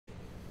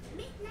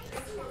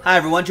Hi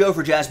everyone, Joe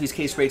for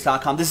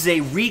JaspysCaseBreaks.com. This is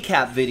a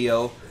recap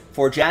video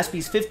for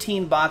Jaspy's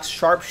 15-box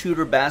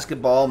sharpshooter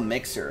basketball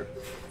mixer.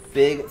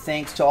 Big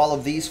thanks to all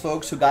of these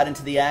folks who got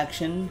into the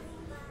action.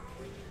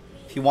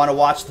 If you want to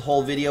watch the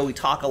whole video, we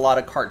talk a lot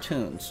of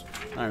cartoons.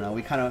 I don't know,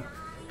 we kind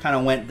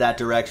of went that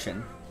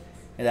direction.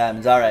 It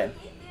happens. All right.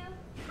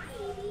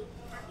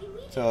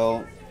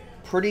 So,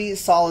 pretty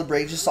solid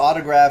break, just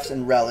autographs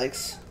and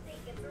relics.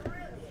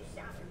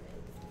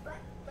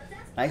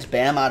 Nice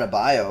Bam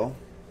Adebayo,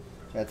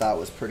 which I thought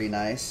was pretty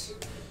nice.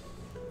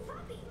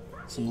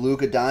 Some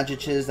Luka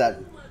Doncic's, that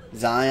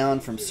Zion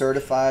from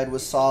Certified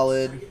was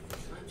solid.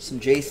 Some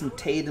Jason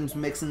Tatum's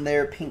mixing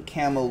there, pink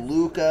camo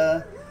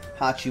Luka,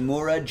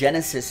 Hachimura,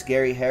 Genesis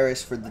Gary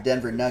Harris for the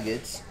Denver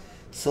Nuggets,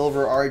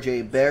 silver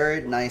RJ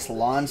Barrett, nice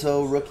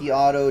Lonzo rookie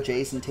auto,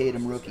 Jason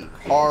Tatum rookie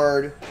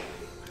card.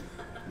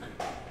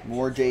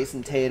 More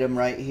Jason Tatum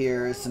right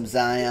here, some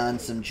Zion,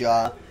 some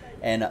Ja,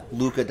 and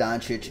Luka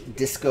Doncic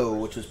Disco,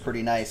 which was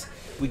pretty nice.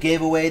 We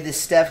gave away the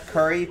Steph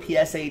Curry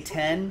PSA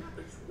 10.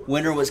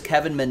 Winner was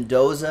Kevin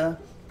Mendoza.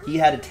 He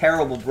had a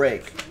terrible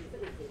break.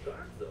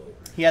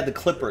 He had the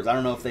Clippers. I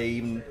don't know if they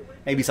even,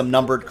 maybe some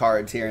numbered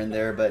cards here and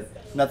there, but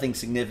nothing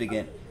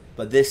significant.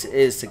 But this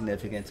is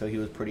significant, so he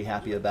was pretty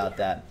happy about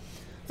that.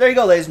 There you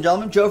go, ladies and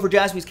gentlemen. Joe for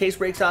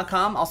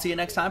JaspysCaseBreaks.com. I'll see you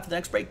next time for the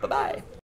next break. Bye-bye.